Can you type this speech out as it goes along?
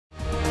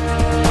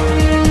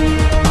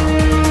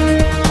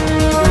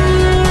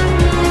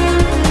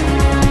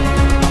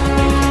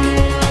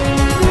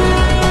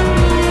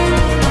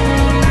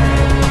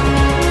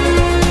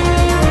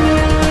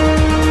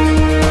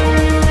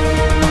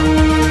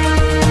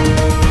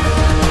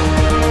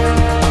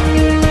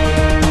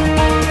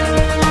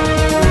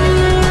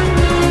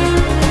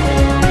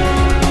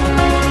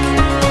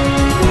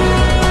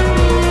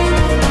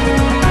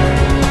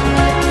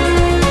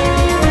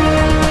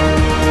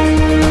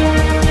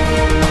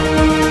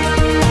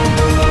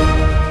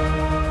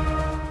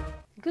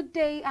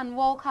day and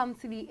welcome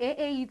to the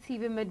AAU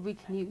TV Mid-Week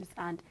News,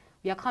 and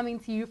we are coming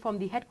to you from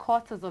the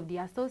headquarters of the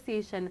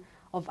Association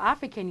of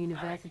African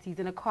Universities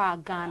in Accra,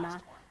 Ghana,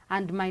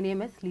 and my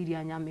name is Lydia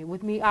Nyame.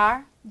 With me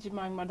are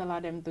Jemima,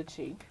 Deladem,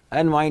 Dotsey.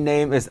 And my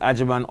name is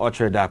Agyemang,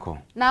 Okyere,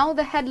 Darko. Now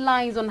the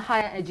headlines on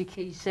higher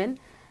education.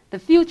 The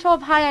future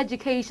of higher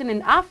education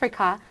in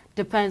Africa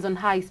depends on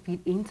high-speed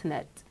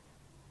internet.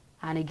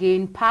 And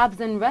again, pubs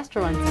and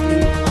restaurants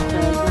in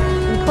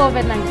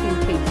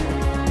COVID-19 cases.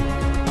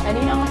 And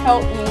in our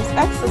health news,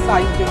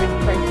 exercise during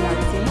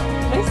pregnancy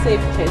may save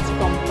kids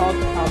from health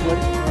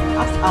problems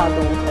as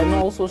adults, and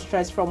also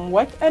stress from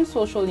work and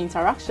social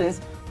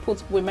interactions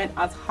puts women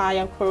at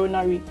higher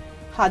coronary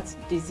heart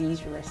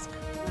disease risk.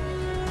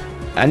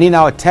 And in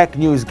our tech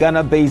news,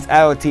 Ghana-based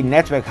IoT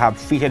network hub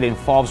featured in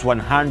Forbes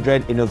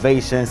 100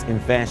 Innovations,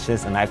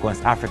 Inventions and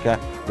Icons Africa.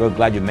 We're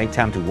glad you make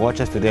time to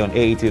watch us today on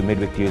AAU TV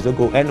Mid-Week News. Don't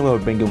go anywhere,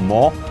 we'll bring you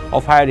more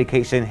of higher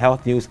education,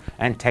 health news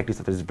and tech news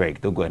after this break.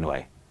 Don't go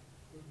anywhere.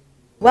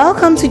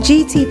 Welcome to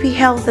GTP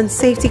Health and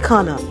Safety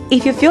Corner.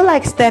 If you feel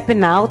like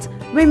stepping out,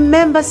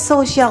 remember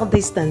social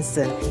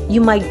distancing.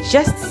 You might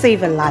just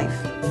save a life.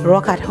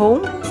 Rock at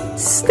home,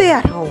 stay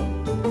at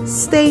home,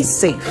 stay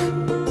safe.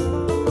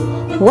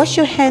 Wash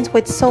your hands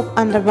with soap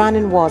under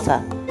running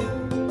water.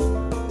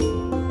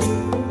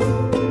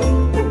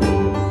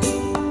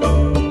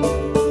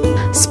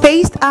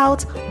 Spaced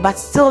out but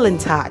still in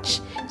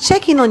touch.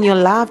 Check in on your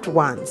loved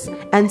ones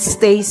and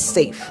stay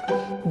safe.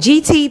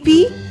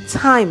 GTP,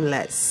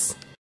 timeless.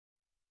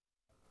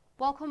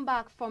 Welcome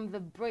back from the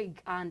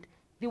break, and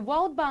the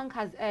World Bank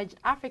has urged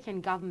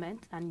African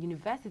governments and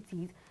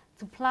universities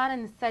to plan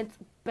and set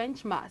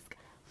benchmarks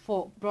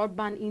for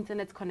broadband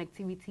internet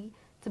connectivity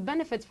to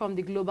benefit from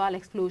the global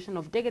explosion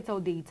of digital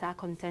data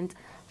content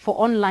for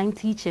online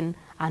teaching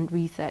and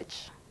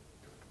research.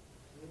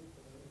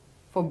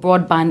 For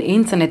broadband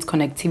internet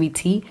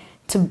connectivity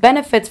to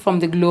benefit from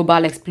the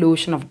global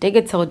explosion of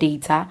digital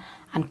data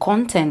and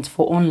content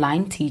for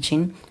online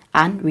teaching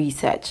and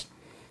research.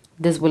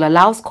 This will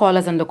allow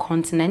scholars on the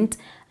continent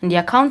and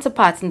their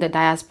counterparts in the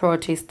diaspora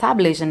to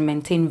establish and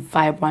maintain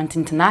vibrant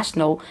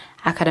international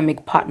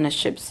academic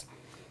partnerships.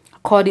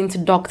 According to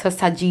Dr.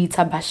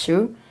 Sajita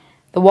Bashir,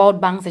 the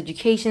World Bank's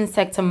Education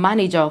Sector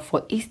Manager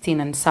for Eastern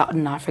and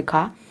Southern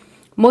Africa,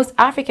 most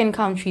African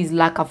countries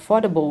lack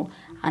affordable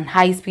and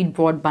high-speed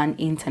broadband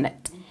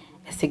internet,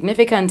 a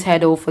significant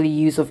hurdle for the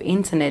use of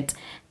internet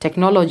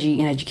technology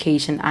in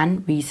education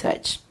and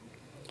research.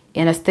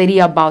 In a study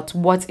about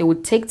what it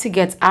would take to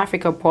get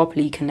Africa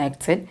properly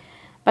connected,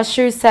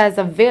 Bashir says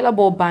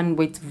available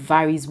bandwidth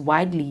varies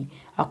widely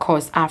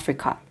across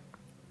Africa.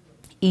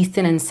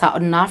 Eastern and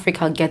Southern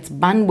Africa gets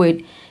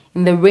bandwidth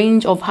in the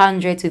range of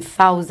 100 to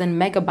 1,000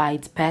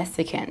 megabytes per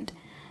second,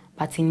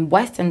 but in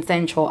West and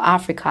Central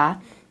Africa,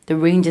 the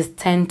range is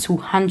 10 to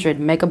 100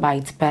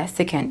 megabytes per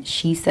second,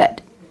 she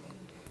said.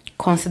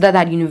 Consider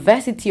that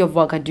University of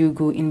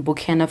Ouagadougou in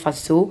Burkina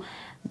Faso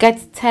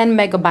gets 10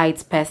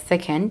 megabytes per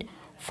second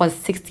for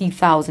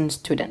 60,000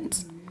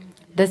 students.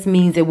 This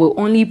means it will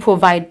only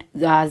provide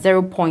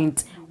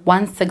 0.16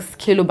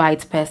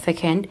 kilobytes per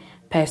second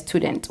per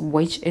student,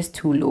 which is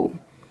too low.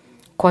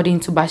 According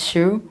to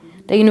Bashir,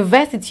 the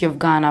University of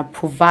Ghana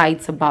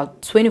provides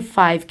about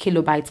 25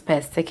 kilobytes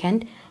per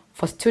second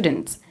for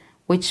students,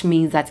 which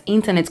means that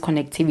internet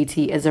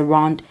connectivity is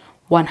around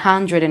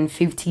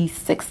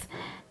 156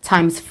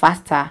 times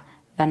faster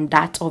than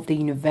that of the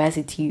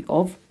University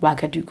of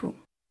Ouagadougou.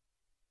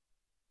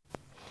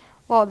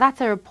 Well, that's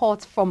a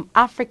report from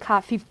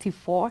Africa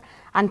 54,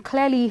 and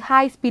clearly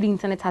high-speed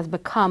internet has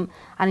become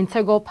an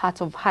integral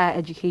part of higher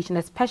education,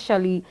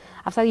 especially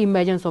after the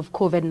emergence of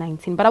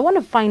COVID-19. But I want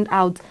to find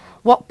out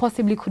what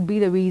possibly could be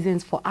the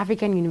reasons for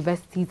African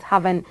universities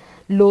having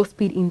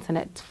low-speed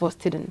internet for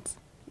students.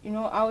 You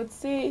know, I would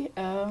say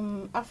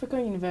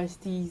African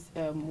universities,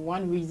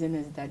 one reason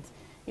is that,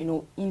 you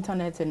know,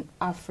 internet in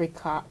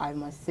Africa, I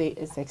must say,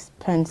 is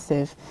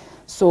expensive.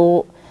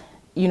 So,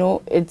 you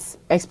know, it's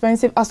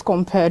expensive as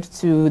compared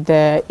to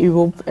the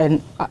Europe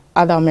and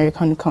other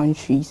American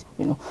countries,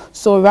 you know.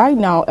 So right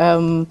now,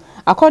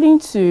 according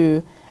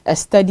to a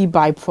study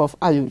by Prof.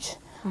 Aluj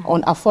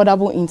on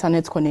affordable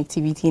internet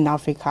connectivity in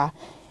Africa,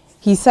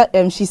 she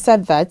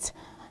said that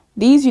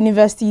these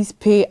universities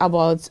pay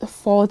about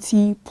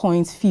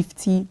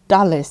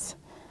 $40.50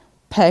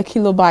 per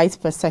kilobyte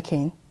per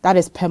second, that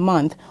is per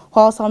month,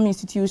 while some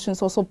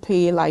institutions also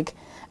pay like,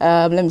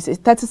 let me say,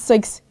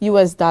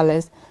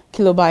 $36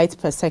 kilobytes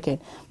per second.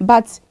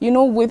 But you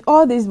know, with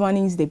all these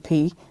monies they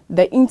pay,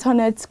 the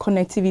internet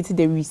connectivity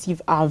they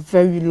receive are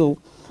very low.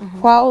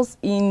 Whilst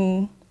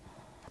in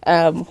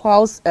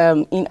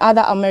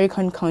other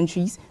American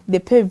countries they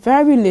pay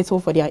very little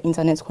for their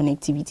internet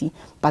connectivity,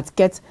 but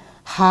get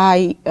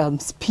high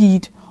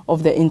speed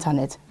of the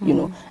internet. You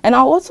know, and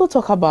I'll also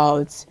talk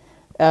about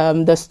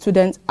the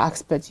student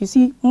aspect. You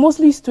see,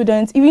 mostly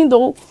students, even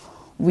though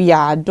we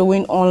are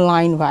doing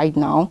online right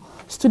now,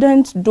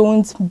 students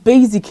don't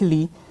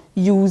basically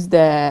use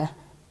the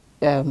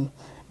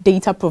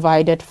data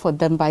provided for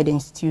them by the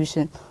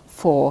institution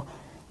for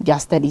their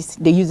studies.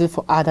 They use it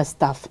for other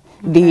stuff.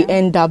 They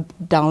end up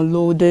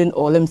downloading,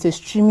 or let me say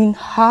streaming,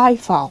 high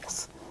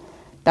files.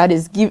 That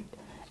is,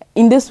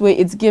 in this way,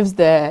 it gives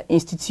the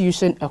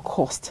institution a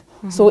cost.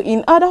 So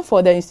in order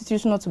for the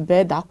institution not to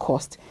bear that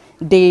cost,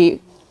 they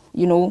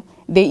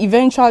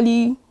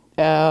eventually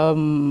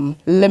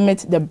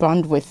limit the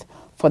bandwidth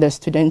for the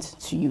students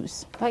to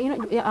use. But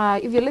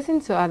if you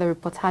listen to other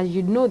reportages,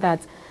 you'd know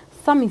that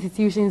some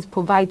institutions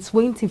provide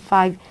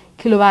 25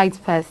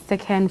 kilobytes per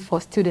second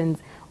for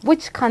students,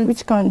 which can't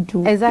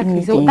do exactly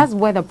anything. So that's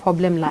where the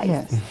problem lies.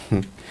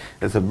 Yes.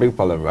 There's a big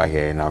problem right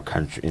here in our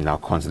country, in our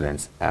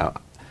continent.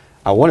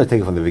 I want to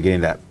take it from the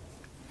beginning that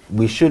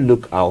we should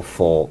look out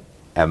for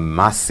a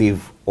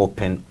massive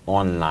open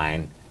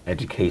online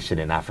education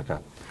in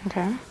Africa.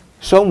 Okay.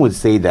 Some would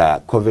say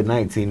that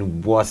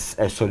COVID-19 was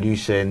a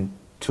solution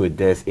to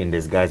this in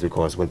disguise,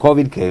 because when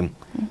COVID came,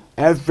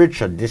 every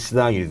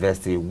traditional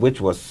university,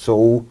 which was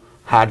so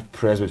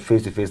hard-pressed with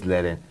face-to-face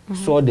learning,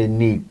 saw the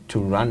need to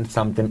run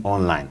something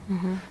online.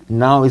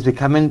 Now it's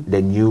becoming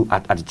the new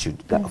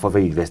attitude for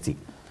every university.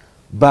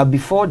 But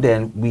before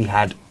then, we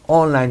had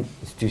online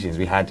institutions,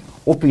 we had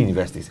open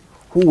universities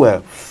who were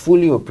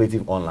fully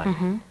operative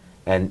online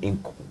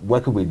and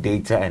working with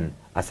data and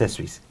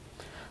accessories.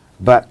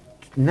 But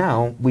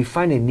now we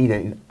find a need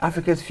that in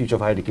Africa's future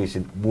of higher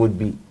education would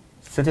be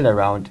centered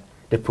around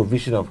the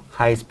provision of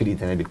high-speed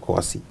internet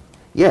because,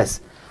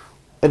 yes,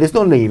 it is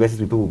not only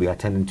universities people will be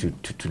attending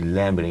to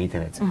learn with the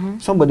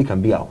internet. Somebody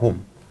can be at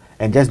home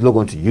and just log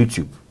on to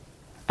YouTube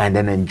and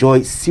then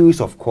enjoy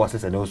series of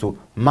courses and also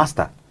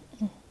master.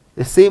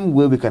 The same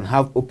way we can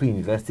have open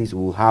universities,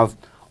 we will have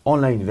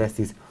online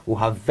universities, we will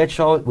have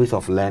virtual ways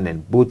of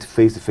learning, both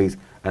face-to-face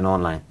and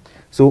online.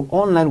 So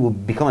online will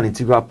become an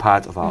integral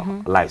part of our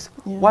lives.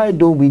 Why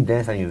don't we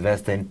then start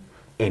investing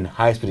in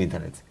high-speed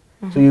internet?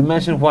 So you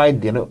mentioned why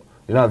they're not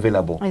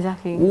available.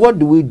 Exactly. What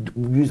do we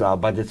use our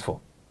budgets for?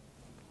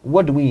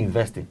 What do we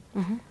invest in?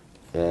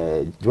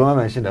 Jemima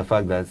mentioned the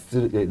fact that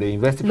the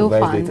university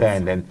provides data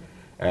and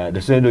then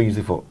the student don't use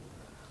it for.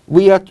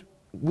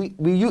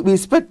 We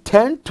spend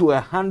 10 to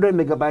 100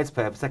 megabytes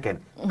per second.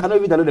 Cannot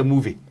even download a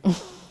movie.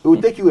 It will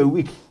take you a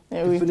week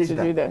to finish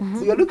that.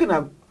 So you're looking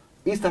at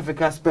East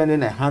Africa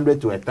spending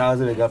 100 to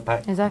 1,000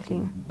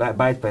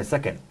 megabytes per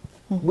second.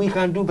 We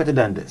can do better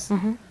than this.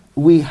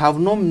 We have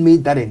not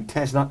made that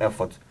intentional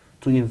effort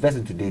to invest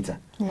into data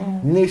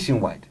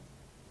nationwide.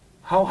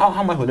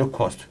 How much will it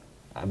cost?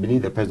 I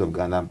believe the President of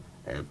Ghana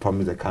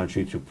promised the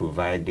country to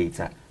provide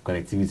data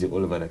connectivity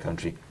all over the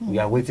country. We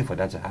are waiting for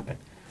that to happen.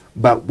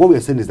 But what we're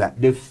saying is that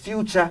the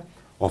future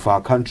of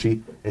our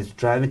country is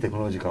driving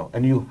technological,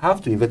 and you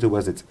have to invest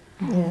towards it.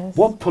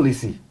 What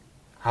policy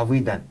have we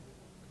done?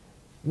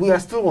 We are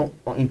still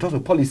in terms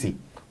of policy.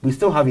 We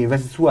still have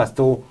investors who are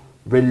still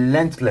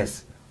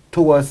relentless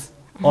towards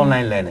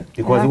online learning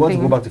because they want to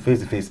go back to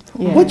face-to-face,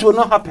 which will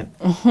not happen.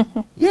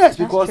 Yes,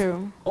 because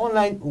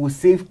online will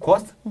save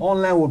cost,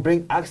 online will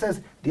bring access.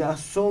 There are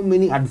so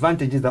many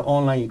advantages that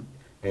online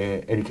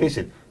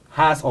education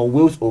has or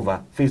wills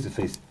over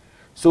face-to-face.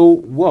 So,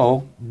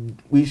 well,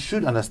 we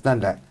should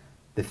understand that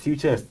the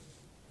future is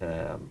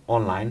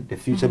online, the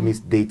future means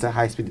data,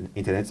 high-speed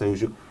internet, so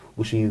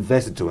we should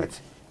invest into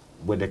it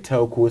with the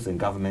telcos and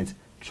governments,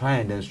 try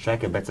and then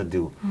strike a better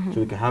deal so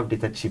we can have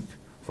data cheap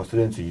for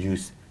students to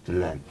use to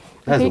learn.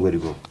 That's the way to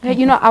go.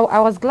 I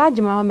was glad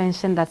Jemima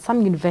mentioned that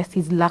some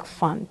universities lack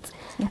funds.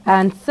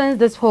 And since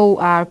this whole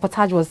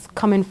reportage was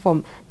coming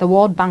from the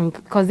World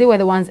Bank, because they were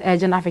the ones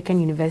urging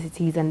African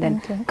universities and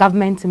then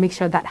government to make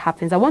sure that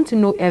happens, I want to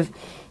know if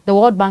the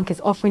World Bank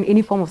is offering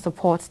any form of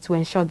support to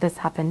ensure this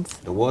happens.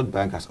 The World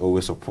Bank has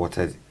always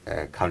supported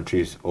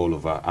countries all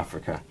over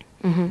Africa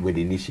with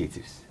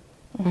initiatives.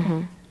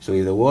 So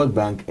if the World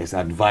Bank is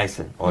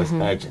advising or is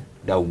urging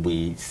that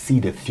we see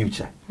the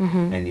future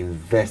and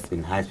invest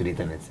in high-speed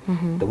internet,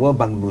 the World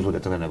Bank knows what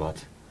they're talking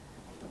about.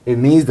 It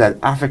means that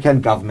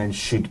African governments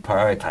should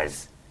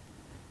prioritize.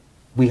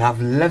 We have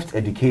left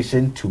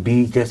education to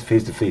be just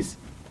face-to-face.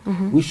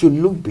 We should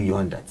look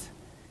beyond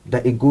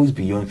that it goes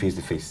beyond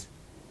face-to-face,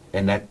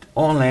 and that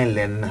online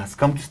learning has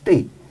come to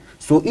stay.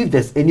 So if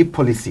there's any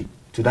policy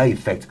to that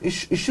effect, it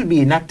should be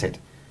enacted.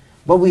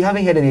 But we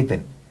haven't heard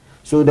anything.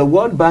 So the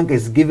World Bank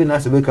is giving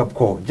us a wake-up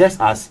call, just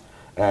as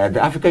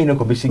the African Union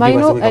Commission gave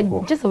us a wake-up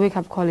call. Just a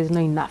wake-up call is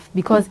not enough,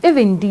 because if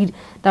indeed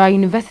there are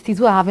universities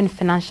who are having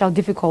financial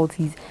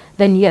difficulties,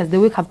 then yes, the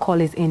wake-up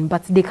call is in,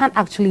 but they can't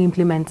actually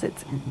implement it.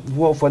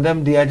 Well, for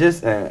them, they are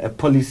just a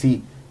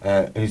policy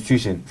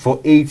institution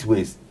for 8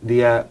 ways.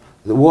 The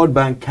World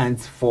Bank can't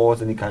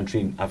force any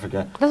country in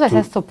Africa. That's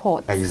why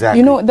support. Exactly.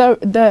 You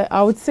know,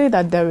 I would say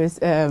that there is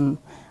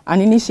an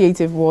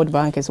initiative World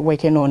Bank is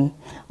working on,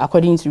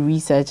 according to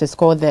research. It's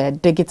called the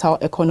Digital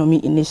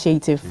Economy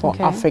Initiative for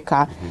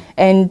Africa.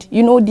 And,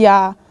 you know,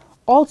 their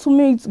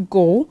ultimate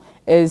goal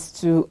is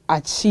to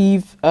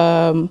achieve,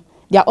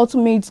 their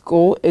ultimate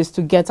goal is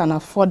to get an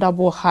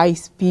affordable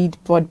high-speed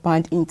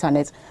broadband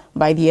internet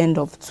by the end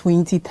of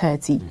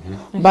 2030.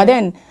 But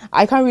then,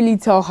 I can't really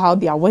tell how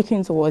they are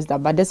working towards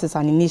that, but this is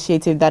an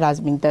initiative that has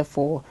been there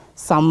for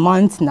some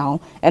months now,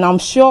 and I'm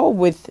sure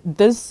with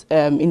this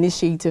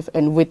initiative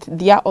and with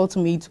their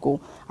ultimate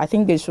goal, I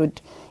think they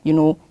should, you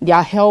know, they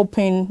are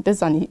helping. This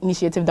is an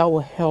initiative that will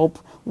help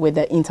with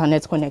the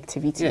internet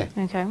connectivity.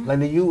 Yeah. Okay. Like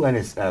the UN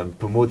is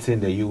promoting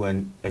the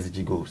UN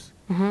SDG goals.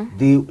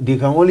 They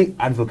can only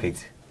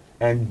advocate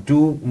and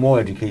do more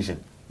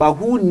education. But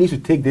who needs to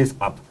take this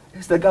up?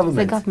 It's the government.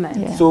 The government.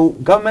 Yeah. So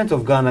government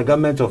of Ghana,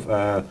 government of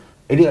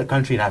any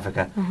country in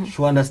Africa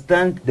should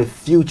understand the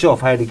future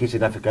of higher education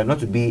in Africa, not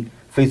to be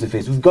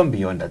face-to-face. We've gone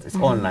beyond that. It's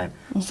online.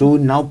 So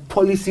now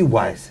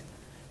policy-wise,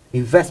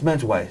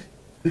 investment-wise,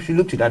 we should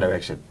look to that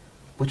direction,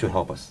 which will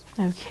help us.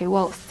 Okay,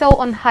 well, still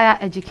on higher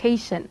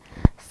education,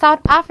 South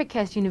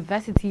Africa's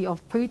University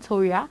of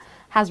Pretoria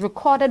has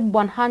recorded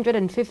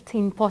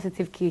 115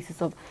 positive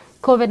cases of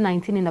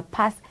COVID-19 in the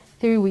past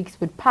 3 weeks,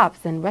 with pubs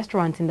and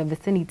restaurants in the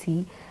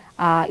vicinity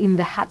in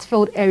the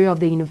Hatfield area of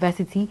the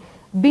university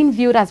being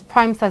viewed as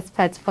prime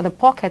suspects for the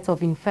pockets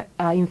of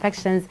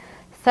infections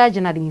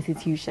surging at the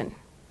institution.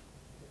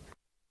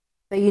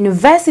 The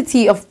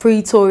University of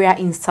Pretoria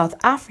in South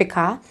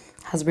Africa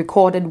has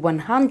recorded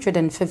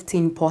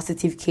 115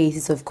 positive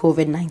cases of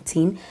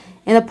COVID-19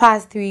 in the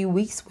past 3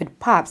 weeks, with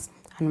pubs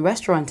and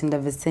restaurants in the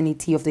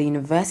vicinity of the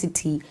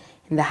university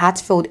in the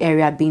Hatfield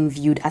area being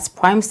viewed as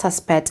prime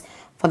suspects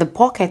for the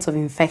pockets of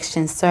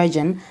infection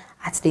surging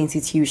at the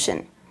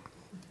institution.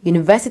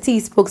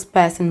 University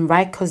spokesperson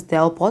Rikos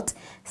Delport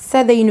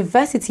said the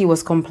university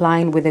was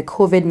complying with the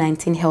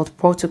COVID-19 health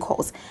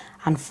protocols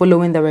and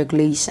following the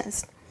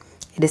regulations.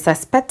 It is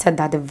suspected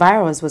that the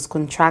virus was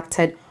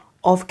contracted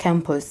off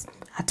campus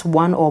at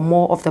one or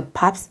more of the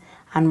pubs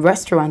and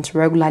restaurants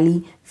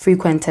regularly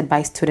frequented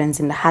by students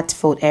in the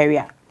Hatfield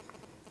area.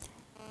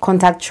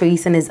 Contact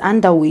tracing is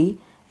underway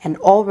and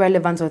all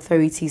relevant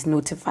authorities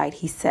notified,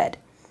 he said.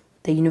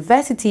 The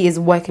university is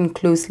working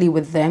closely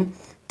with them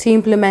to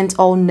implement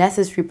all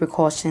necessary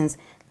precautions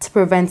to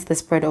prevent the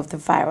spread of the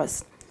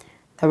virus.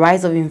 The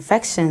rise of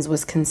infections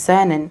was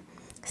concerning,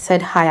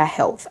 said Higher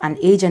Health, an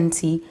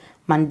agency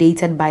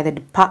mandated by the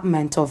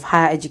Department of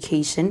Higher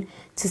Education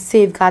to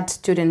safeguard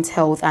students'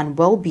 health and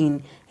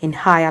well-being in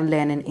higher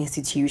learning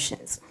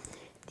institutions.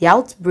 The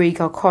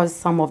outbreak across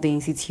some of the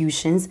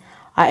institutions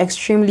are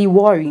extremely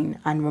worrying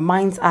and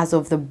reminds us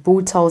of the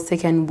brutal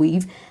second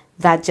wave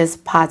that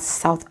just passed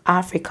South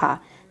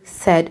Africa,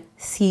 said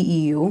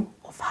CEO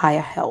of Higher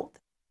Health.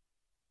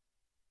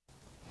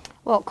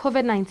 Well,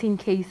 COVID-19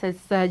 cases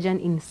surging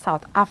in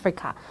South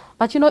Africa.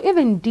 But, you know, if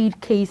indeed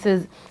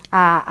cases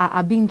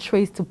are being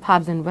traced to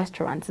pubs and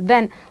restaurants,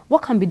 then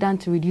what can be done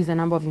to reduce the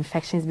number of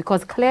infections?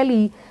 Because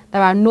clearly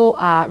there are no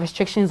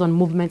restrictions on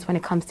movement when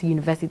it comes to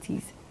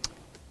universities.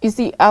 You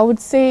see, I would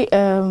say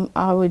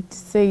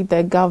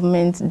the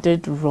government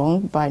did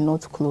wrong by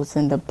not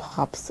closing the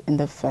pubs in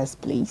the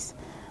first place,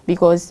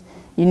 because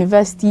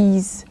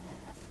universities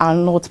are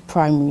not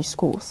primary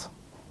schools.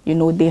 You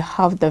know, they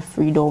have the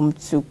freedom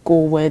to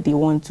go where they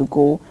want to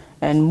go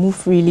and move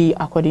freely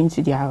according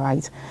to their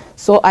rights.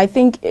 So I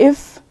think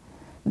if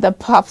the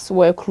pubs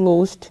were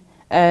closed,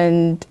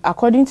 and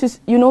according to,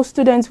 you know,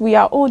 students, we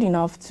are old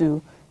enough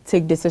to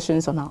take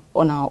decisions on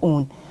our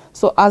own.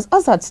 So as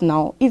at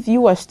now, if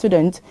you are a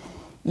student,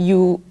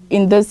 you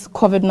in this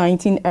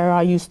COVID-19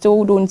 era, you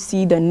still don't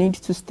see the need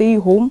to stay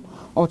home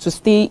or to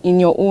stay in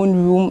your own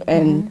room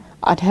and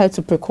adhere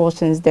to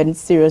precautions, then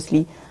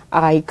seriously,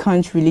 I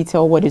can't really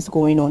tell what is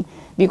going on.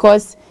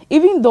 Because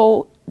even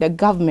though the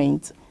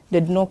government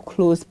did not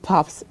close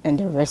pubs and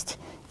the rest,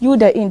 you,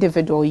 the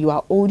individual, you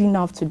are old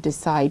enough to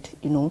decide,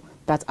 you know,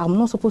 that I'm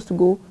not supposed to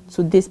go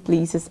to these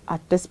places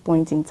at this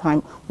point in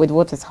time with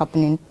what is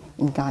happening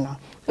in Ghana.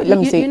 Let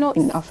me say,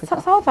 in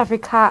Africa. South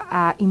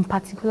Africa in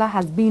particular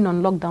has been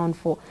on lockdown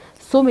for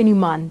so many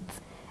months.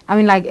 I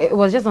mean, like, it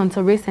was just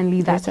until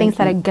recently that things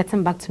started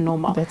getting back to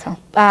normal.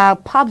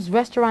 Pubs,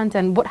 restaurants,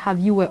 and what have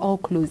you were all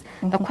closed.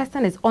 The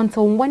question is,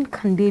 until when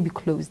can they be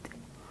closed?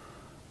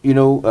 You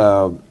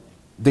know,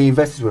 the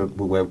universities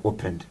were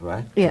opened,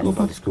 right? Yes, to go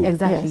back to school.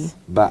 Exactly. Yes.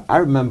 But I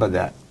remember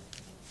that,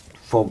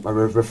 for a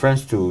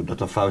reference to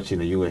Dr. Fauci in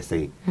the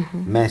USA,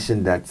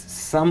 mentioned that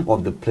some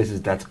of the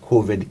places that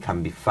COVID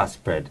can be fast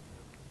spread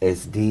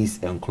is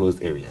these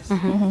enclosed areas,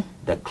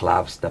 the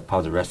clubs, the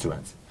pubs, the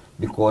restaurants,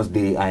 because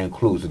they are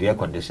enclosed, they are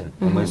conditioned.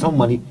 And when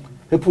somebody,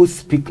 people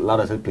speak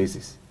louder at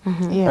places.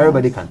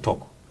 Everybody can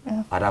talk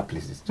at other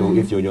places. So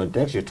if you're on your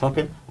desk, you're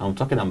talking,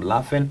 I'm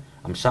laughing,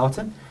 I'm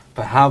shouting,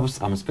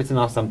 perhaps I'm spitting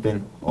out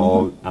something,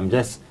 or I'm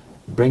just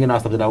bringing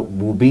out something that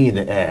will be in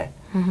the air,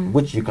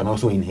 which you can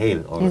also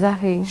inhale. Or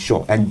Exactly.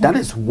 Sure. And that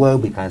is where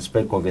we can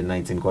spread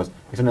COVID-19, because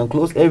it's an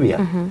enclosed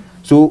area.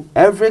 So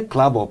every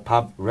club or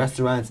pub,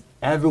 restaurants,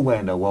 everywhere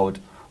in the world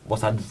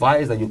was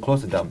advised that you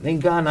close it down. In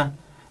Ghana,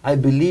 I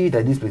believe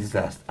that these places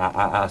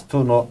are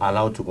still not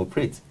allowed to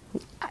operate.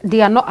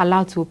 They are not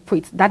allowed to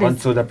operate. That is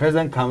until the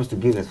president comes to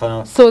give his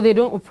final. So they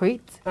don't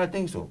operate? I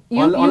think so.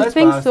 You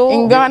think so?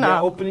 In Ghana, they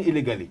are opening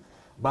illegally.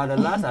 But the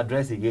last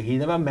address he gave, he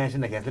never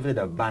mentioned that he has lifted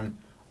a ban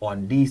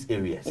on these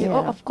areas. Yeah.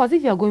 Of course,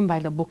 if you are going by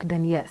the book,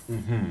 then yes.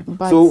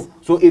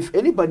 So if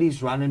anybody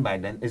is running by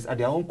them, it's at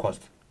their own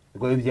cost.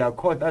 Because if they are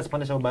caught, that's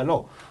punishable by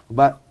law.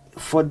 But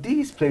for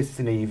these places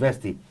in a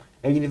university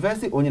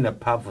owning a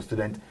pub for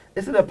students,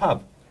 it's not a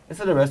pub, it's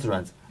not a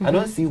restaurant. I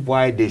don't see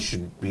why they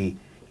should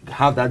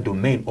have that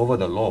domain over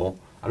the law.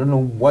 I don't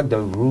know what the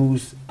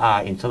rules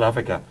are in South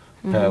Africa,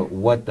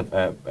 what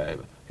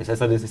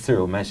the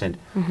Cyril mentioned,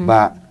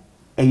 but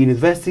a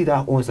university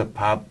that owns a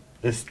pub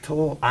is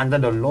still under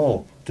the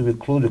law to be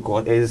closed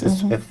because it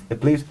is a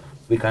place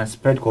we can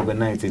spread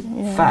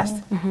COVID-19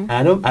 fast.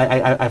 And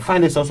I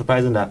find it so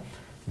surprising that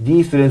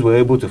these students were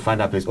able to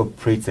find that place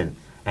operating,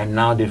 and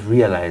now they've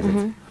realized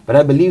it. But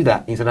I believe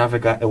that in South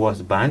Africa it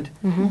was banned.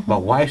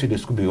 But why should the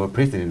school be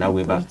operating in that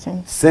way? But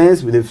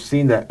since they've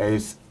seen that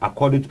it's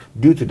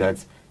due to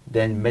that,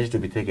 then measures to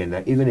be taken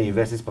that even the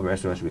universities and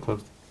restaurants should be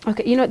closed.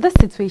 Okay, you know, this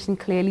situation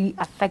clearly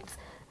affects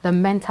the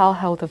mental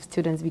health of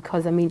students,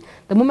 because I mean,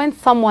 the moment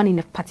someone in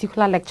a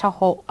particular lecture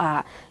hall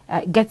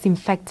gets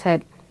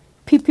infected,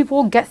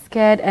 people get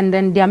scared, and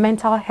then their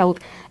mental health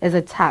is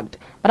attacked.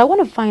 But I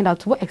want to find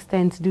out, to what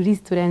extent do these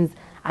students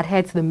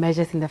adhere to the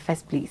measures in the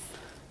first place?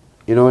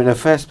 You know, in the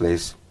first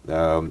place,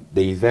 the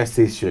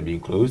universities should have been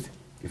closed.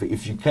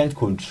 If you can't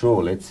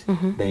control it,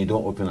 then you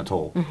don't open at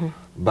all.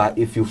 But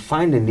if you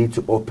find the need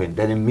to open,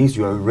 then it means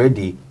you are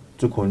ready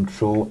to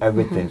control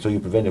everything, so you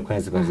prevent the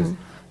consequences.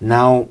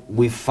 Now,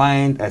 we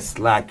find a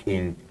slack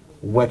in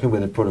working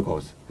with the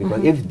protocols,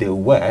 because if they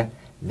were,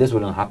 this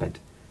wouldn't happen.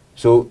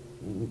 So,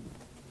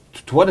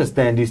 to what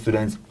extent these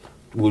students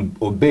would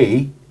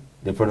obey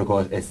the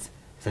protocols is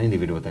an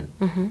individual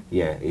thing.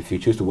 Yeah, if you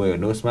choose to wear your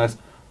nose mask,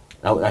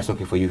 that's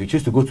okay for you. If you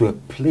choose to go to a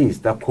place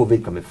that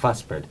COVID can be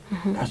fast spread,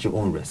 that's your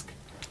own risk.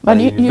 But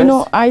you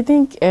know, I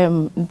think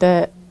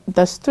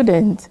the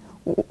student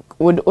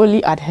would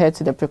only adhere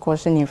to the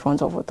precaution in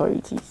front of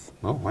authorities.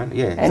 Oh, yeah,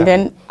 exactly. And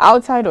then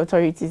outside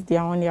authorities, they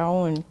are on their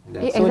own.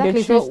 Yeah, so exactly.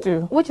 they choose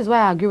to. Which is why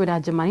I agree with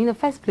Agyemang. In the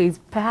first place,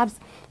 perhaps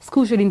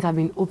schools shouldn't have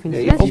been open.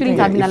 Students shouldn't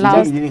have been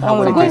allowed to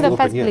go in the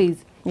first place.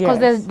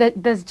 Because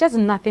there's just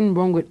nothing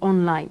wrong with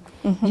online.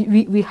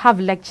 We have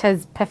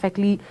lectures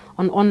perfectly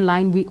on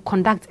online. We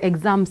conduct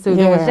exams. So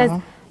there was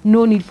just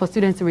no need for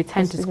students to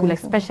return to school,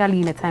 especially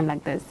in a time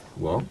like this.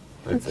 Well,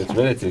 it's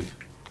relative.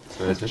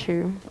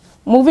 True.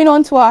 Moving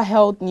on to our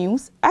health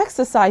news,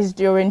 exercise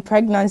during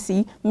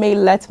pregnancy may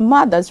let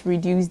mothers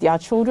reduce their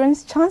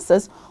children's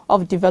chances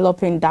of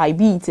developing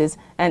diabetes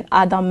and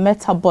other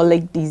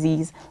metabolic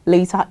disease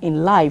later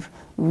in life,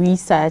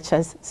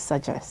 researchers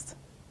suggest.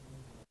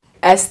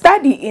 A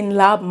study in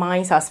lab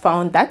mice has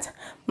found that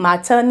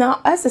maternal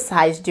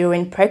exercise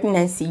during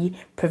pregnancy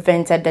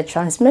prevented the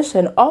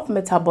transmission of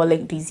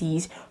metabolic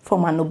disease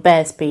from an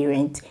obese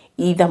parent,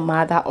 either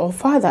mother or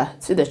father,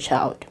 to the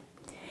child.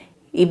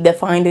 If the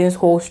findings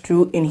hold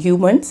true in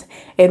humans,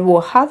 it will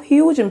have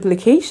huge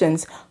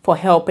implications for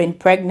helping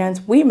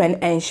pregnant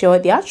women ensure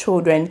their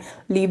children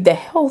live the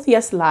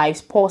healthiest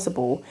lives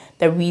possible,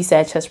 the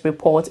researchers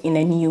report in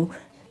a new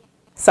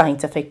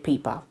scientific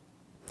paper.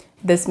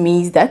 This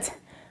means that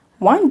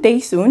one day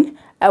soon,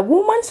 a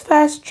woman's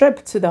first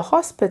trip to the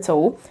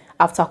hospital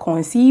after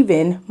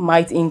conceiving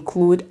might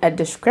include a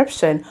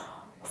description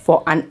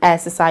for an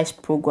exercise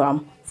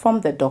program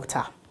from the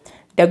doctor.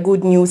 The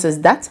good news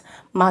is that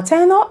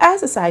maternal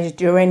exercise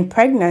during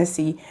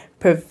pregnancy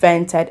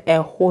prevented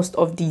a host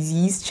of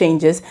disease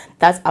changes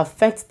that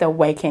affect the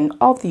working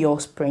of the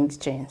offspring's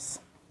genes.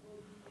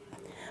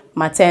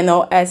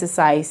 Maternal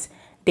exercise,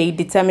 they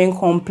determine,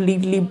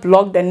 completely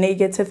block the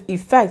negative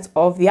effects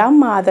of their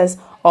mother's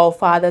or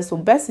father's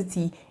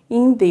obesity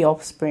in the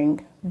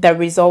offspring. The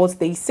results,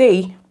 they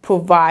say,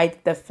 provide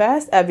the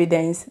first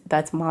evidence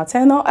that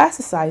maternal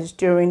exercise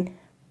during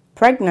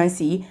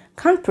pregnancy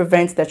can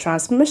prevent the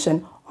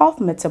transmission of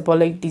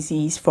metabolic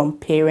disease from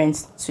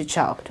parents to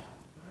child.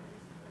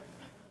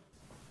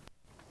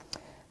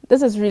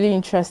 This is really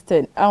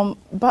interesting.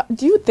 But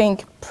do you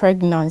think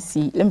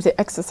pregnancy, let me say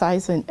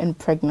exercise and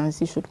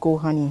pregnancy should go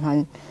hand in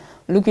hand,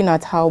 looking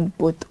at how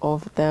both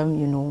of them,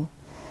 you know,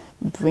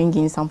 bring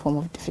in some form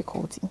of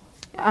difficulty?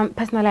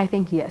 Personally, I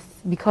think yes,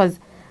 because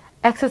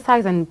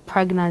exercise and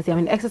pregnancy, I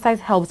mean,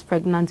 exercise helps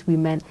pregnant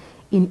women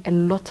in a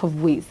lot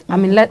of ways. I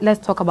mean,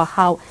 let's talk about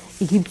how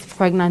it keeps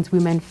pregnant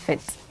women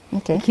fit.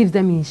 It keeps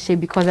them in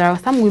shape, because there are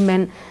some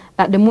women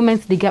that the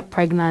moment they get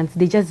pregnant,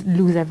 they just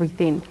lose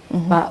everything.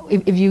 But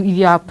if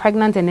you are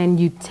pregnant and then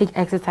you take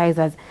exercise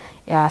as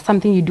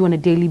something you do on a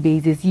daily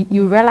basis,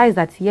 you realize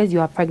that yes, you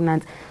are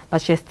pregnant,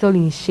 but you're still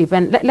in shape.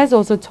 And let's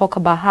also talk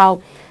about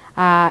how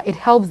it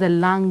helps the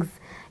lungs,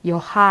 your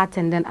heart,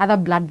 and then other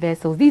blood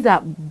vessels. These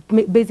are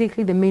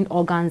basically the main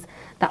organs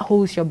that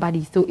holds your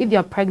body. So if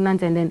you're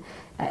pregnant and then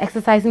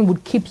exercising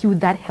would keep you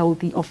that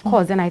healthy, of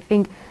course, then I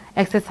think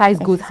exercise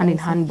goes hand in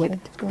hand with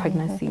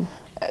pregnancy.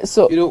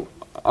 So, you know,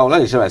 I would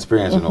like to share my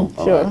experience, you know,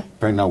 of a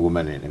pregnant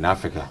woman in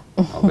Africa.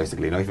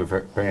 Basically, you know, if you're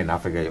pregnant in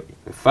Africa, your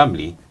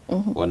family,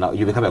 well, now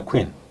you become a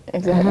queen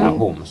at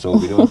home. So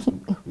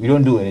we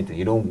don't do anything.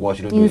 You don't wash.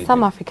 You don't do anything. In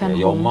some African homes,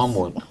 your mom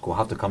will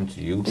have to come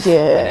to you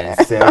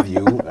and serve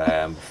you,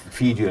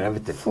 feed you and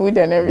everything. Food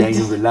and everything.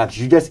 Then you relax.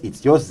 You just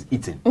eat. Yours is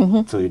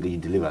eating. So you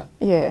deliver.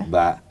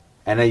 Yeah.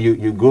 And then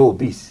you grow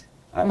obese.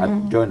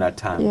 during that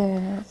time.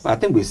 Yes. But I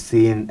think we've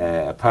seen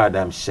a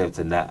paradigm shift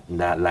in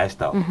that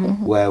lifestyle,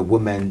 where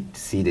women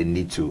see the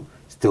need to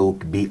still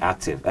be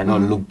active and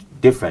not look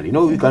different. You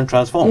know, you can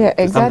transform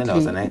to something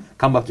else and then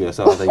come back to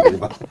yourself.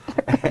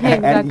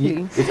 And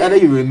it's either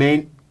you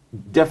remain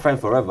different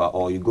forever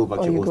or you go back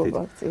to your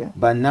old state.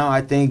 But now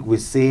I think we're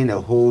seeing a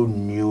whole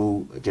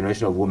new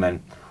generation of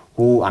women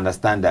who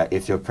understand that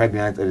if you're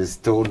pregnant, it is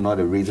still not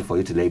a reason for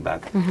you to lay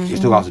back. You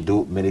still have to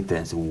do many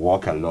things,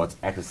 walk a lot,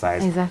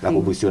 exercise, like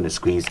what we see on the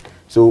screens.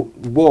 So,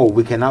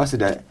 we can now see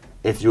that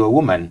if you're a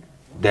woman,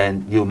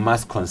 then you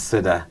must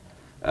consider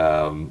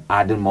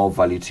adding more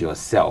value to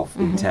yourself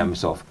in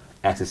terms of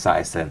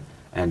exercising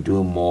and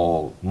doing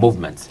more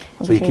movements,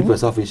 so you keep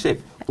yourself in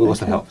shape. It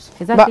also helps.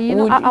 Exactly. You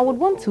know, I would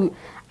want to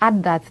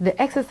add that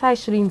the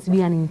exercise shouldn't be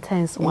an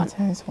intense one.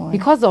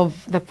 Because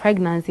of the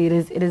pregnancy.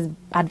 It is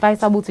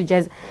advisable to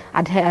just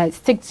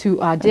stick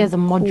to just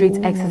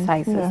moderate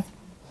exercises.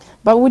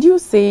 But would you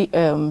say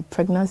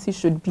pregnancy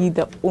should be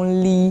the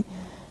only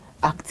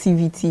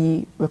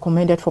activity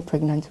recommended for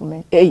pregnant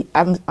women?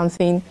 I'm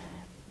saying,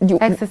 do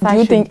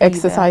you think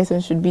exercising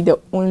should be the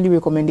only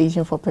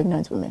recommendation for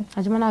pregnant women?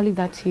 Agyemang, I'll leave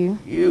that to you.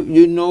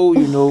 You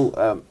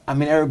know, I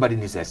mean, everybody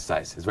needs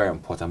exercise. It's very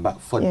important. But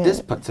for this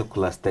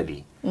particular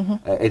study,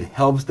 it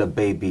helps the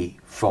baby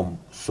from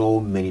so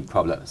many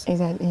problems.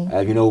 Exactly.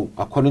 You know,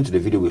 according to the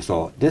video we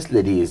saw, this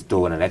lady is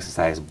doing an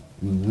exercise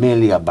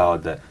mainly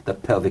about the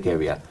pelvic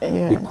area.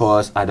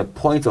 Because at the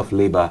point of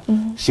labor,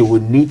 she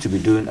would need to be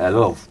doing a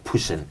lot of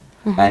pushing.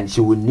 And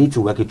she would need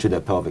to work it through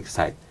the pelvic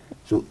side.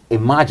 So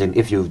imagine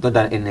if you've not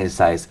done any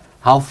exercise,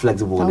 how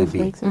flexible will it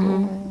be?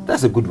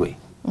 That's a good way.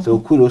 So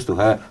kudos to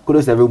her.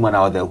 Kudos to every woman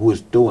out there who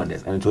is doing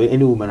this. And to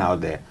any woman out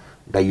there,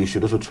 that you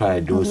should also try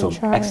to do some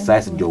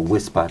exercise in your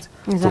waist part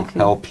to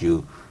help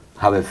you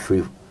have a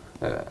free,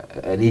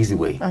 an easy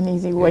way. An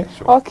easy way.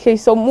 Okay,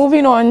 so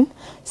moving on.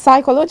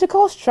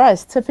 Psychological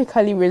stress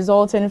typically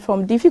resulting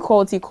from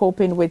difficulty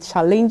coping with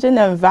challenging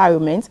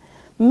environments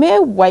may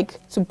work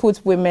to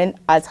put women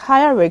at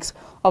higher risk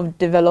of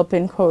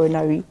developing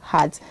coronary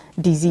heart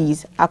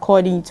disease,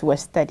 according to a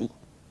study.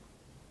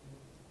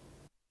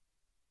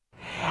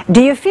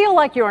 Do you feel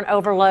like you're on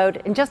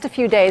overload? In just a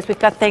few days, we've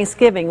got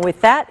Thanksgiving.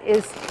 With that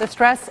is the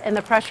stress and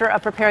the pressure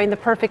of preparing the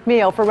perfect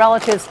meal for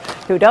relatives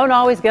who don't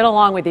always get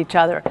along with each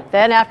other.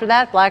 Then after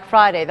that, Black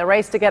Friday, the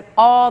race to get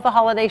all the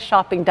holiday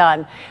shopping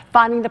done,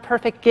 finding the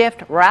perfect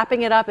gift,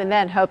 wrapping it up, and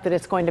then hope that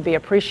it's going to be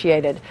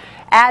appreciated.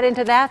 Add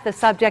into that the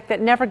subject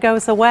that never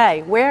goes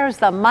away. Where's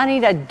the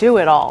money to do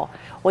it all?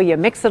 Well, you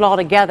mix it all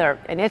together,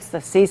 and it's the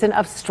season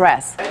of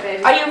stress.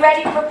 Are you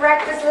ready for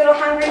breakfast, little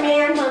hungry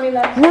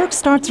man? Work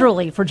starts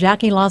early for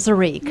Jackie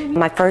Lazarique.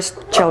 My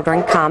first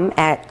children come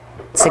at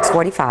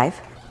 6:45.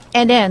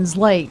 And ends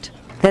late.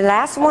 The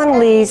last one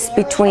leaves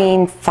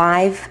between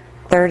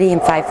 5:30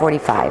 and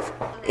 5:45.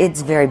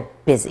 It's very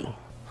busy.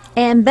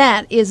 And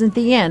that isn't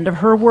the end of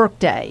her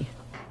workday.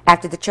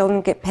 After the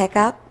children get picked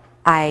up,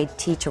 I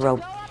teach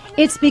aerobics.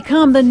 It's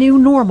become the new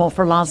normal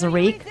for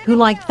Lazarique, who,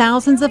 like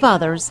thousands of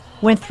others,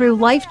 went through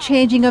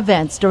life-changing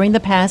events during the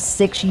past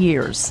 6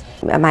 years.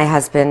 My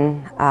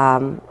husband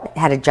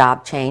had a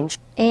job change.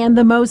 And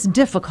the most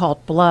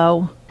difficult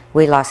blow.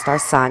 We lost our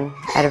son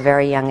at a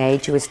very young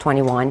age. He was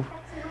 21,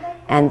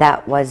 and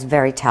that was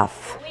very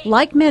tough.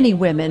 Like many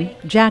women,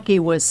 Jackie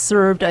was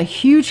served a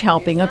huge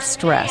helping of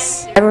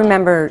stress. I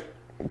remember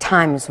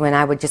times when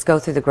I would just go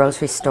through the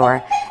grocery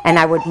store and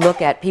I would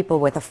look at people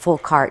with a full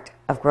cart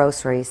of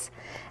groceries.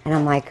 And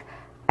I'm like,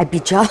 I'd be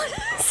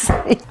jealous.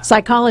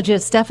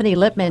 Psychologist Stephanie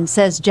Lipman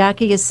says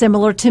Jackie is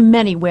similar to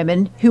many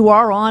women who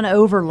are on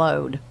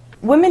overload.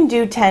 Women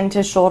do tend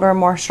to shoulder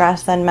more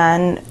stress than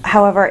men.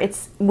 However,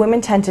 women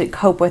tend to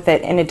cope with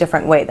it in a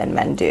different way than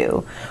men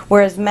do.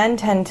 Whereas men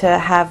tend to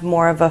have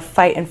more of a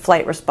fight and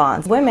flight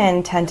response.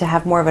 Women tend to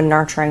have more of a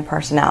nurturing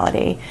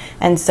personality.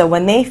 And so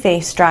when they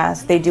face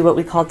stress, they do what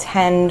we call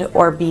tend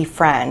or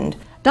befriend.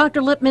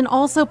 Dr. Lipman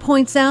also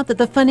points out that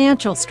the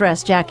financial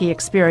stress Jackie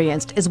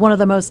experienced is one of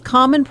the most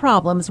common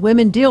problems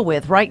women deal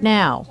with right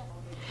now.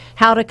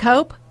 How to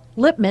cope?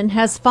 Lipman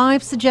has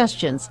 5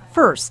 suggestions.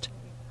 First,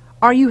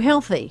 are you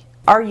healthy?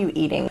 Are you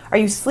eating? Are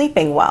you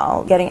sleeping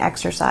well? Getting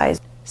exercise?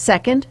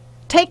 Second,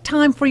 take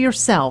time for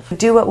yourself.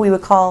 Do what we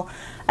would call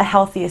a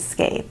healthy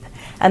escape,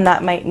 and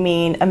that might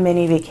mean a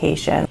mini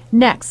vacation.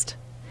 Next,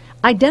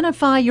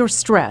 identify your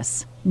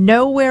stress.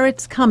 Know where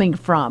it's coming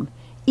from.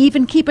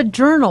 Even keep a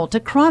journal to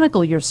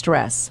chronicle your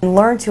stress. And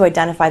learn to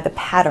identify the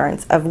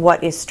patterns of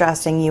what is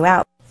stressing you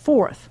out.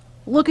 Fourth,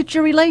 look at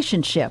your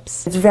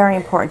relationships. It's very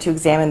important to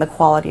examine the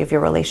quality of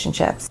your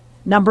relationships.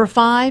 Number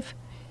 5,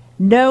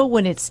 know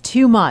when it's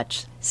too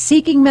much.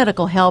 Seeking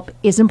medical help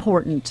is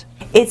important.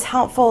 It's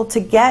helpful to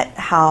get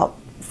help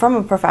from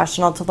a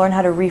professional to learn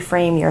how to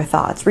reframe your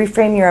thoughts,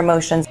 reframe your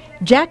emotions.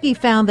 Jackie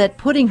found that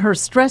putting her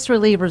stress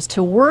relievers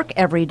to work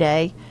every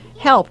day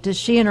helped as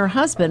she and her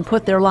husband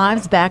put their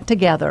lives back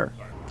together.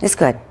 It's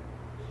good.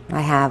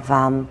 I have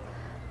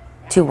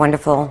 2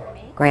 wonderful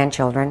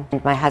grandchildren.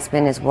 My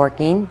husband is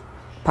working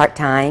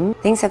part-time.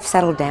 Things have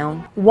settled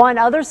down. One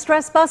other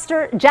stress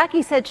buster,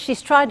 Jackie said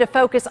she's tried to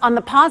focus on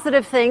the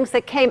positive things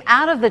that came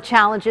out of the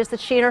challenges that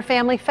she and her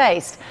family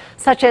faced,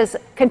 such as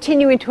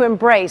continuing to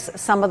embrace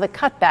some of the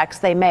cutbacks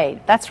they made.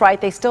 That's right,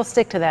 they still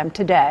stick to them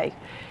today.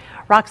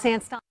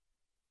 Roxanne Stein.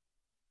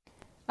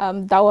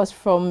 That was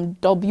from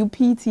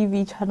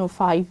WPTV Channel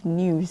 5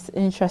 News.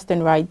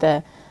 Interesting right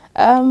there.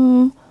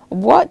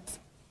 What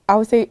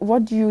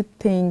do you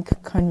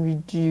think can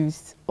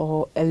reduce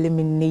or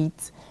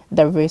eliminate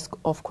the risk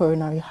of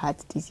coronary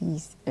heart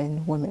disease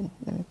in women?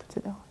 Let me put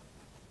it down.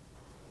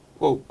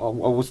 Well,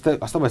 I'll start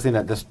by saying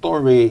that the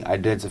story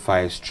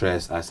identifies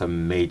stress as a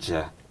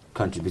major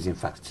contributing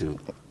factor to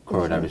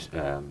coronary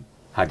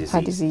heart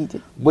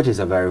disease, which is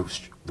a very,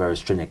 very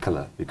stringent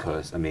killer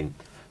because, I mean,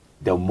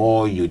 the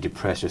more you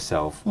depress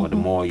yourself or the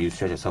more you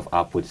stress yourself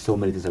up with so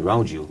many things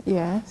around you,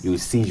 you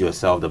seize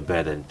yourself the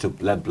burden to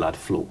let blood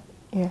flow.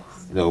 Yes.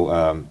 You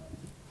know,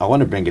 I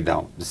want to bring it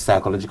down. The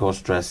psychological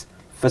stress,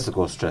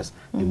 physical stress,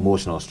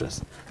 emotional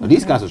stress. Now,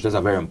 these kinds of stress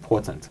are very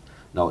important.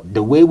 Now,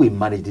 the way we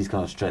manage these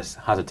kinds of stress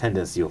has a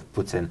tendency of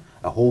putting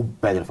a whole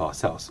burden for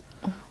ourselves.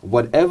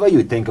 Whatever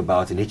you think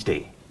about in each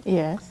day,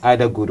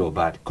 either good or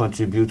bad,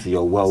 contribute to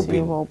your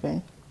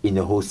well-being in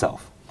your whole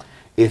self.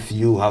 If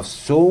you have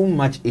so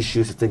much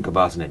issues to think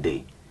about in a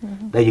day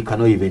that you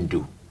cannot even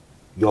do,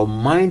 your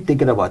mind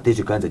thinking about things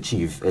you can't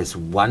achieve is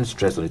one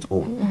stress on its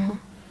own.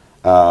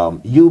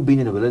 You being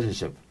in a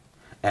relationship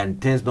and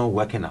things not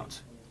working out,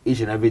 each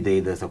and every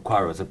day there's a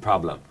quarrel, there's a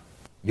problem.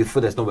 You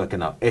feel that's not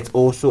working out. It's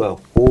also a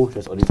whole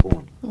stress on its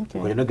own. But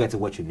you're not getting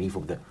what you need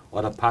from the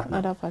other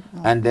partner.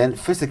 And then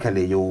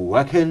physically, you're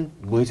working,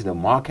 going to the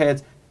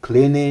market,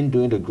 cleaning,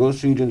 doing the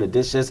grocery, doing the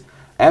dishes,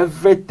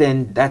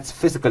 everything that's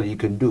physically you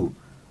can do.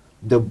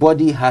 The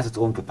body has its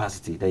own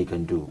capacity that you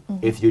can do.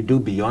 If you do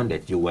beyond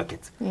it, you work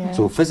it.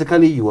 So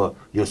physically, you're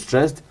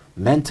stressed,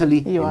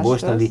 mentally,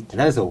 emotionally, and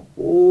that is a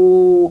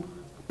whole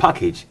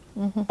package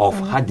of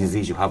heart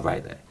disease you have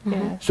right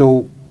there.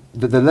 So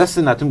the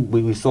lesson I think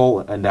we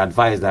saw and the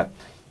advice that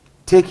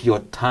take your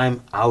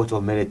time out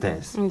of many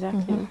things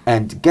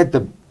and get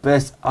the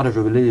best out of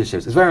your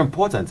relationships. It's very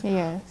important.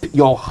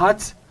 Your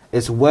heart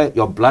is where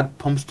your blood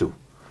pumps to.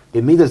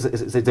 It means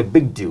it's a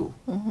big deal.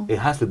 It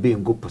has to be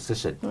in good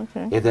position.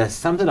 If there's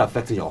something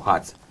affecting your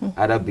heart,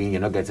 either being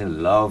you're not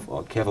getting love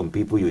or care from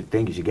people you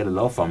think you should get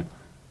love from,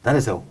 that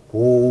is a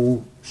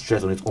whole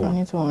stress on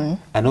its own.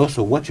 And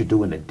also what you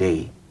do in a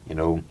day, you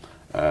know,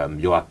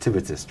 your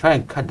activities, try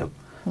and cut them.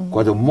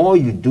 Because the more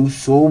you do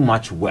so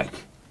much work,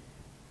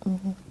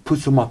 put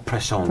so much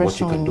pressure on what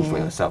you can do for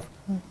yourself.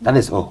 That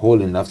is a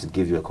whole enough to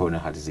give you a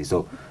coronary heart disease.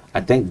 So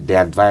I think the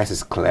advice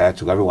is clear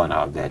to everyone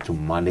out there to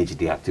manage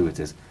the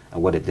activities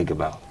and what they think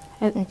about.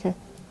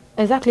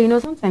 Exactly. You know,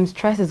 sometimes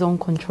stress is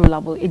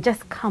uncontrollable. It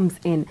just comes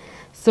in.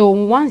 So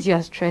once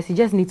you're stressed, you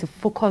just need to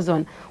focus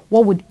on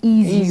what would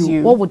ease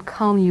you, what would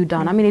calm you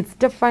down. I mean, it's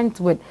different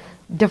with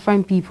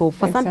different people.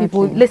 For some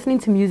people, listening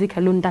to music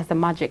alone does the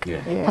magic.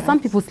 For some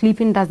people,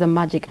 sleeping does the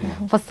magic.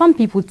 For some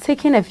people,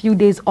 taking a few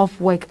days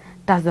off work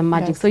does the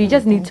magic. So you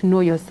just need to know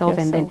yourself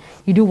and then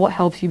you do what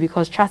helps you,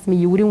 because trust me,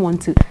 you wouldn't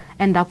want to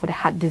end up with a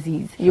heart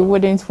disease. You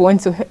wouldn't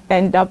want to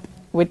end up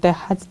with the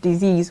heart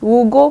disease.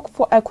 We'll go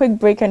for a quick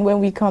break, and when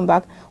we come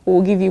back,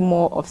 we'll give you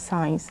more of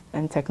science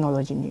and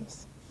technology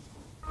news.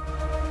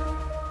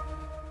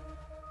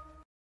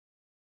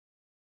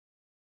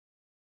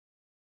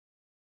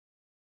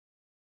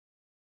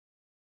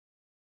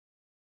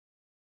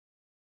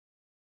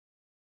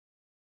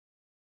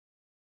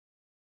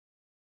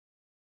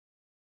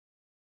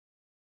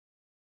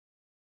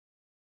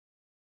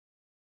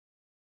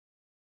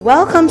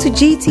 Welcome to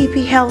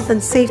GTP Health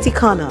and Safety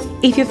Corner.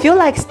 If you feel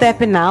like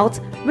stepping out,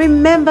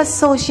 remember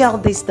social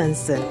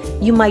distancing.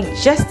 You might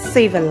just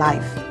save a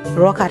life.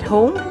 Rock at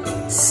home,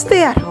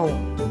 stay at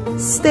home,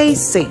 stay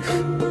safe.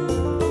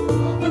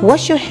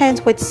 Wash your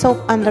hands with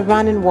soap and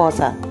running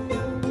water.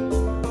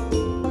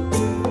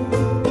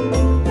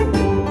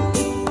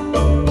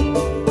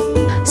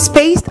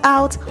 Spaced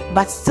out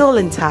but still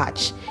in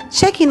touch.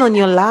 Check in on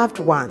your loved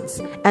ones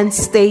and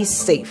stay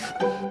safe.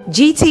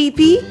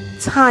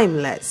 GTP,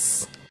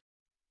 timeless.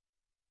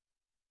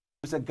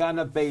 It's a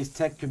Ghana-based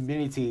tech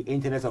community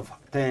Internet of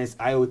Things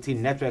IoT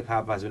network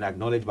hub has been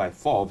acknowledged by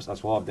Forbes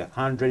as one of the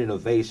 100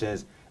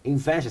 innovations,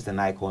 inventions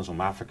and icons from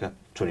Africa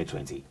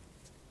 2020.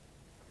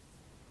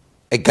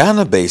 A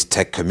Ghana-based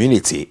tech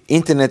community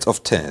Internet of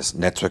Things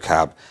network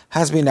hub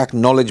has been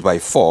acknowledged by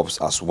Forbes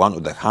as one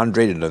of the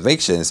 100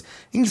 innovations,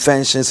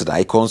 inventions and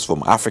icons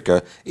from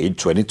Africa in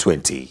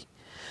 2020.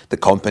 The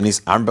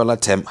company's umbrella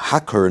term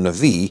Hakorona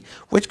V,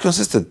 which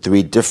consisted of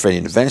 3 different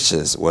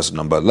inventions, was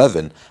number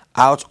 11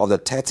 out of the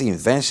 30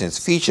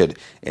 inventions featured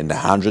in the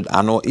 100th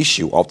annual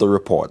issue of the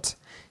report.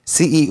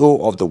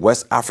 CEO of the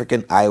West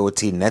African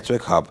IoT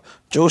Network Hub,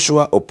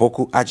 Joshua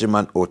Opoku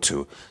Agyemang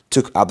Otu,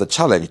 took up the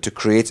challenge to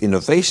create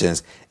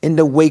innovations in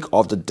the wake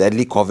of the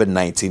deadly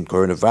COVID-19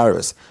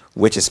 coronavirus,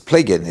 which is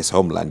plaguing his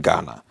homeland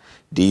Ghana.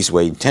 These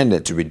were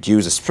intended to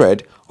reduce the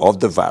spread of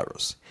the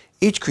virus.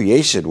 Each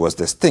creation was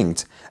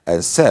distinct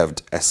and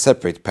served a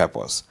separate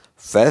purpose.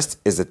 First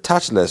is the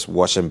touchless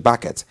washing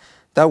bucket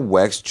that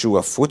works through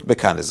a foot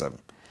mechanism.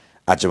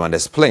 Agyemang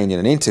explained in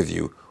an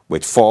interview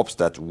with Forbes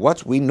that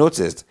what we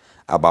noticed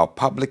about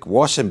public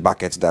washing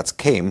buckets that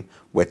came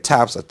with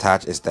tabs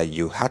attached is that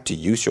you had to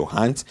use your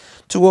hands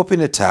to open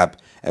the tab,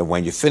 and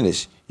when you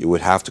finish, you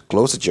would have to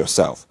close it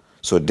yourself.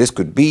 So this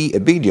could be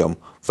a medium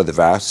for the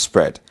virus to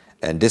spread,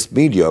 and this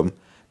medium,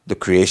 the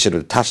creation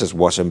of the touchless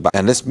washing bucket,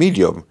 and this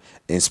medium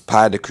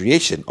inspired the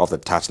creation of the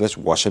touchless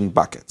washing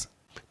bucket.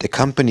 The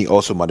company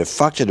also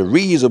manufactured a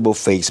reusable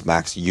face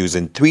mask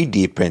using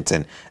 3D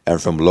printing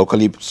and from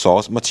locally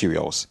sourced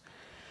materials.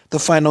 The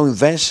final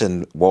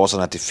invention was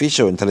an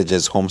artificial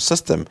intelligence home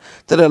system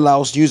that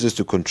allows users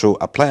to control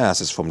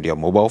appliances from their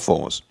mobile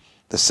phones.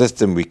 The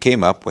system we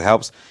came up with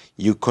helps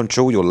you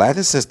control your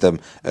lighting system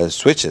and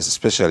switches,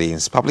 especially in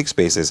public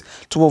spaces,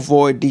 to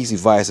avoid these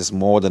devices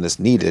more than is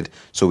needed,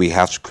 so we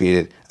have to create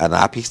it, an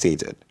app, he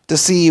stated. The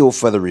CEO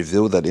further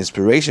revealed that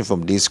inspiration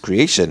from this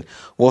creation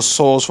was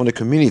sourced from the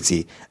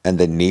community and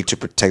the need to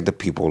protect the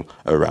people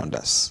around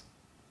us.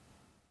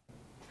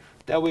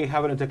 That we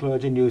have in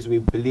technology news, we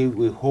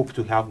hope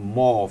to have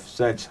more of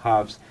such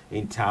hubs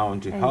in town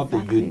to help the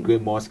youth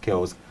gain more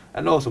skills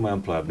and also more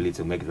employability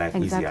to make life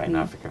easier in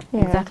Africa.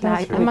 Yeah, exactly.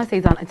 I must say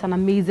it's an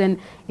amazing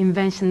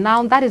invention.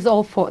 Now, that is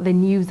all for the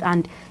news.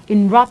 And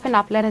in wrapping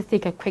up, let us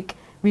take a quick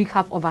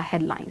recap of our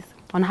headlines.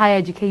 On higher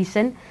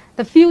education,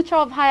 the future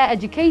of higher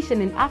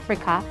education in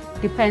Africa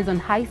depends on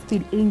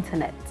high-speed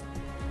internet.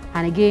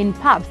 And again,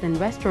 pubs and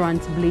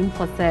restaurants blamed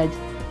for surge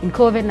in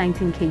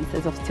COVID-19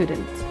 cases of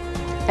students.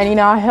 And in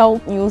our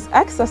health news,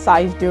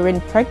 exercise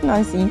during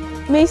pregnancy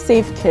may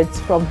save kids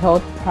from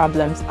health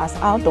problems as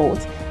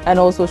adults, and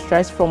also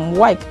stress from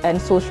work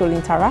and social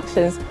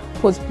interactions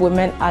puts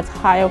women at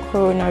higher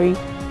coronary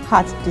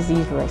heart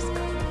disease risk.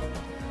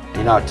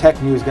 In our tech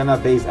news,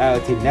 Ghana-based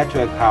IoT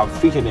network hub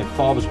featured in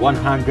Forbes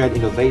 100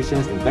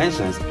 Innovations,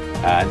 Inventions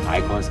and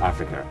Icons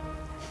Africa.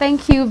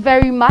 Thank you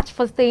very much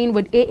for staying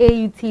with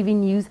AAU TV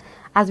News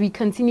as we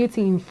continue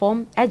to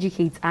inform,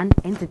 educate and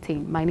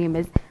entertain. My name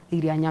is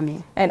Lydia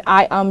Nyame. And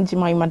I am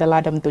Jemima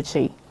Deladem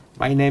Dotsey.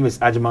 My name is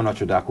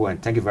Agyemang,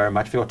 and thank you very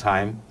much for your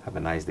time. Have a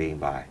nice day.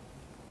 Bye.